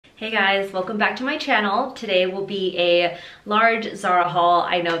Hey guys, welcome back to my channel. Today will be a large Zara haul.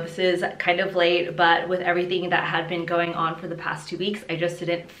 I know this is kind of late, but with everything that had been going on for the past 2 weeks, I just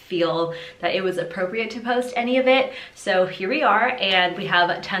didn't feel that it was appropriate to post any of it. So here we are, and we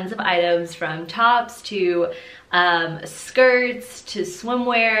have tons of items from tops to skirts to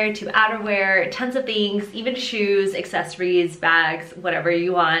swimwear to outerwear, tons of things, even shoes, accessories, bags, whatever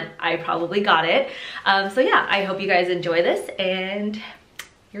you want. I probably got it. So yeah, I hope you guys enjoy this, and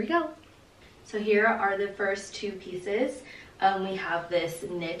here we go. So here are the first two pieces. We have this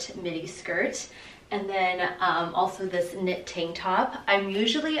knit midi skirt, and then also this knit tank top. I'm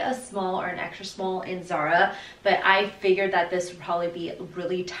usually a small or an extra small in Zara, but I figured that this would probably be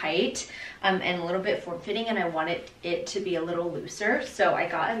really tight and a little bit form-fitting, and I wanted it to be a little looser, so I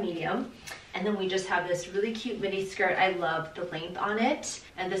got a medium. And then we just have this really cute midi skirt. I love the length on it,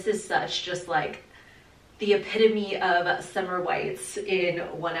 and this is such just like the epitome of summer whites in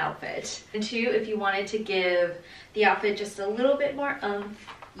one outfit. And two, if you wanted to give the outfit just a little bit more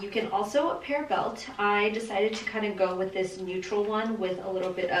you can also pair belt. I decided to kind of go with this neutral one with a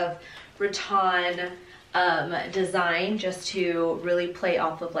little bit of rattan design, just to really play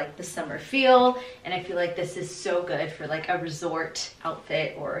off of like the summer feel. And I feel like this is so good for like a resort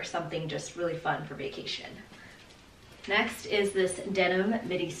outfit or something just really fun for vacation. Next is this denim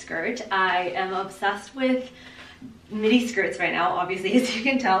midi skirt. I am obsessed with midi skirts right now, obviously, as you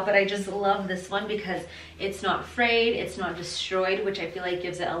can tell, but I just love this one because it's not frayed, it's not destroyed, which I feel like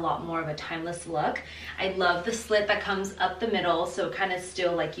gives it a lot more of a timeless look. I love the slit that comes up the middle, so kind of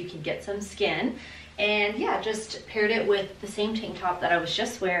still like you can get some skin. And yeah, just paired it with the same tank top that I was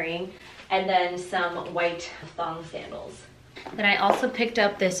just wearing, and then some white thong sandals. Then I also picked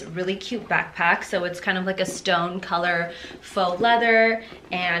up this really cute backpack. So it's kind of like a stone color faux leather,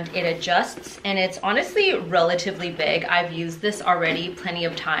 and it adjusts, and it's honestly relatively big. I've used this already plenty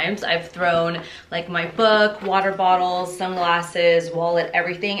of times. I've thrown like my book, water bottles, sunglasses, wallet,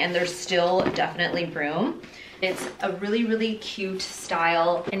 everything, and there's still definitely room. It's a really, really cute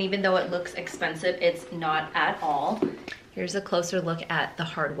style, and even though it looks expensive, it's not at all. Here's a closer look at the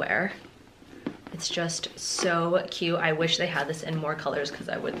hardware. It's just so cute. I wish they had this in more colors because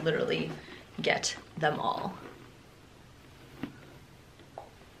I would literally get them all.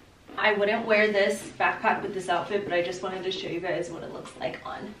 I wouldn't wear this backpack with this outfit, but I just wanted to show you guys what it looks like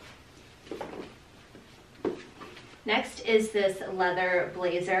on. Next is this leather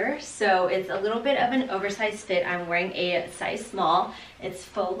blazer. So it's a little bit of an oversized fit. I'm wearing a size small. It's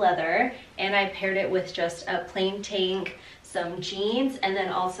faux leather, and I paired it with just a plain tank, some jeans, and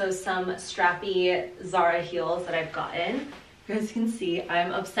then also some strappy Zara heels that I've gotten. You guys can see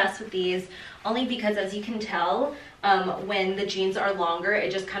I'm obsessed with these, only because, as you can tell, when the jeans are longer,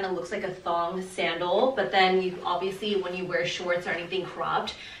 it just kind of looks like a thong sandal, but then you obviously, when you wear shorts or anything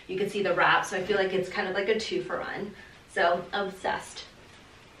cropped, you can see the wrap, so I feel like it's kind of like a 2-for-1. So obsessed.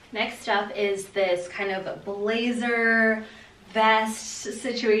 Next up is this kind of blazer vest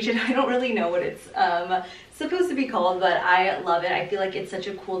situation. I don't really know what it's supposed to be called, but I love it. I feel like it's such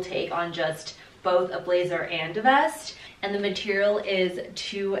a cool take on just both a blazer and a vest, and the material is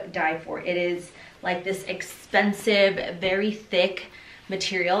to die for. It is like this expensive, very thick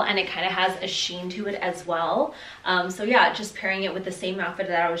material, and it kind of has a sheen to it as well. So yeah, just pairing it with the same outfit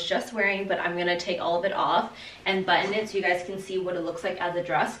that I was just wearing, but I'm gonna take all of it off and button it so you guys can see what it looks like as a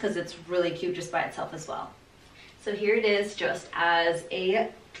dress, because it's really cute just by itself as well. So here it is just as a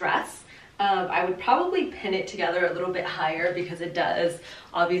dress. I would probably pin it together a little bit higher because it does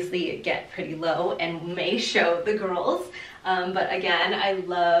obviously get pretty low and may show the girls. But again, I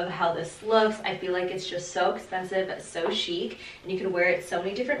love how this looks. I feel like it's just so expensive, so chic, and you can wear it so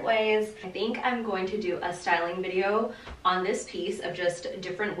many different ways. I think I'm going to do a styling video on this piece of just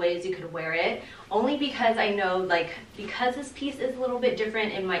different ways you could wear it, only because I know, like, because this piece is a little bit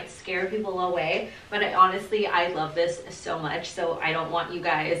different, it might scare people away, but honestly, I love this so much, so I don't want you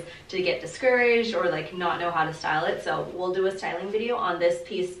guys to get discouraged or like not know how to style it, so we'll do a styling video on this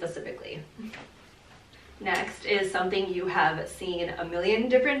piece specifically. Next is something you have seen a million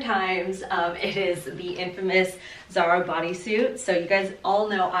different times. It is the infamous Zara bodysuit. So you guys all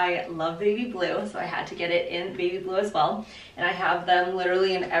know I love baby blue, so I had to get it in baby blue as well. And I have them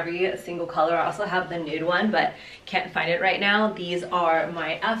literally in every single color. I also have the nude one, but can't find it right now. These are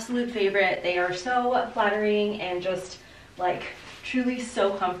my absolute favorite. They are so flattering and just like truly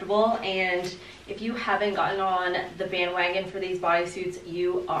so comfortable. And if you haven't gotten on the bandwagon for these bodysuits,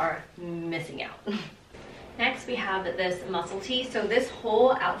 you are missing out. Next we have this muscle tee. So this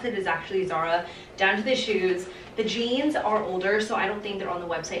whole outfit is actually Zara down to the shoes. The jeans are older, so I don't think they're on the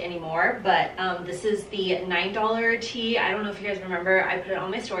website anymore, but this is the $9 tee. I don't know if you guys remember, I put it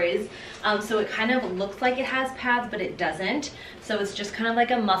on my stories. So it kind of looks like it has pads, but it doesn't. So it's just kind of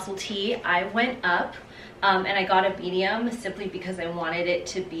like a muscle tee. I went up and I got a medium simply because I wanted it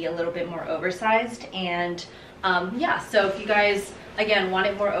to be a little bit more oversized. And yeah, so if you guys, again, want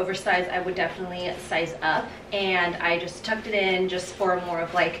it more oversized, I would definitely size up. And I just tucked it in just for more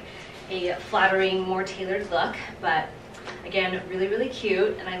of like a flattering, more tailored look. But again, really, really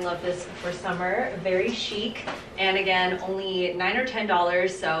cute. And I love this for summer, very chic. And again, only $9 or $10,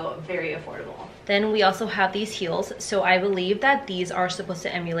 so very affordable. Then we also have these heels. So I believe that these are supposed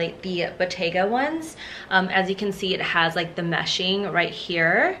to emulate the Bottega ones. As you can see, it has like the meshing right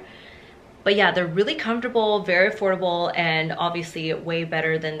here. But yeah, they're really comfortable, very affordable, and obviously way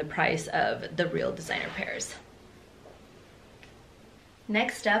better than the price of the real designer pairs.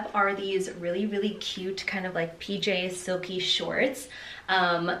 Next up are these really, really cute kind of like PJ silky shorts.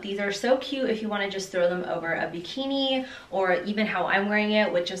 These are so cute if you want to just throw them over a bikini, or even how I'm wearing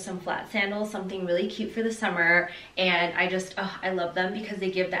it with just some flat sandals, something really cute for the summer. And I just, oh, I love them because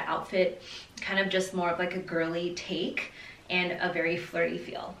they give the outfit kind of just more of like a girly take and a very flirty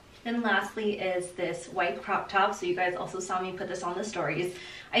feel. Then lastly is this white crop top. So you guys also saw me put this on the stories.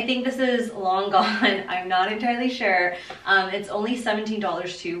 I think this is long gone. I'm not entirely sure. It's only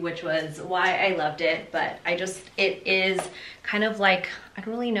 $17 too, which was why I loved it. But it is kind of like, I don't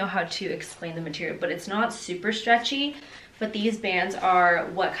really know how to explain the material, but it's not super stretchy. But these bands are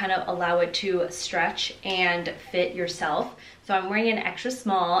what kind of allow it to stretch and fit yourself. So I'm wearing an extra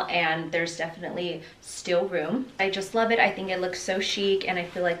small and there's definitely still room. I just love it. I think it looks so chic and I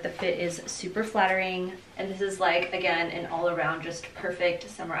feel like the fit is super flattering. And this is like, again, an all around just perfect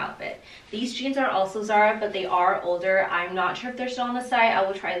summer outfit. These jeans are also Zara, but they are older. I'm not sure if they're still on the site. I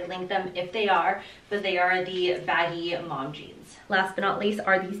will try to link them if they are, but they are the baggy mom jeans. Last but not least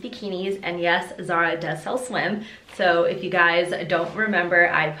are these bikinis, and yes, Zara does sell swim. So if you guys don't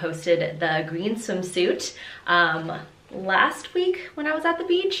remember, I posted the green swimsuit last week when I was at the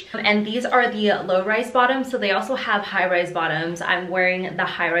beach. And these are the low-rise bottoms, so they also have high-rise bottoms. I'm wearing the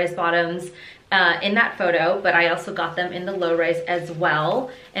high-rise bottoms in that photo, but I also got them in the low-rise as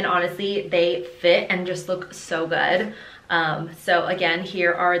well. And honestly, they fit and just look so good. So again,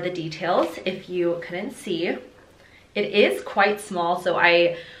 here are the details if you couldn't see. It is quite small, so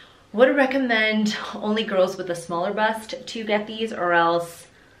I would recommend only girls with a smaller bust to get these, or else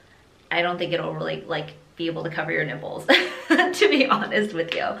I don't think it'll really like be able to cover your nipples, to be honest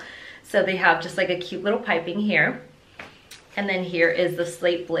with you. So they have just like a cute little piping here. And then here is the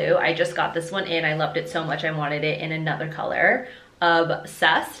slate blue. I just got this one in. I loved it so much I wanted it in another color.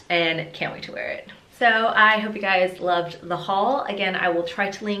 Obsessed, and can't wait to wear it. So I hope you guys loved the haul. Again, I will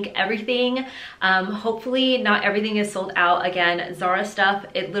try to link everything. Hopefully not everything is sold out. Again, Zara stuff,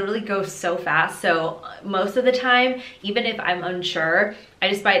 it literally goes so fast. So most of the time, even if I'm unsure, I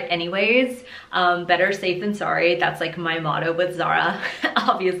just buy it anyways. Better safe than sorry. That's like my motto with Zara.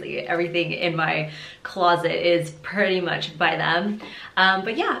 Obviously, everything in my closet is pretty much by them.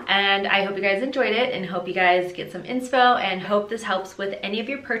 But yeah, and I hope you guys enjoyed it and hope you guys get some inspo and hope this helps with any of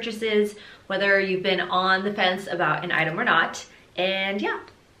your purchases, whether you've been on the fence about an item or not. And yeah,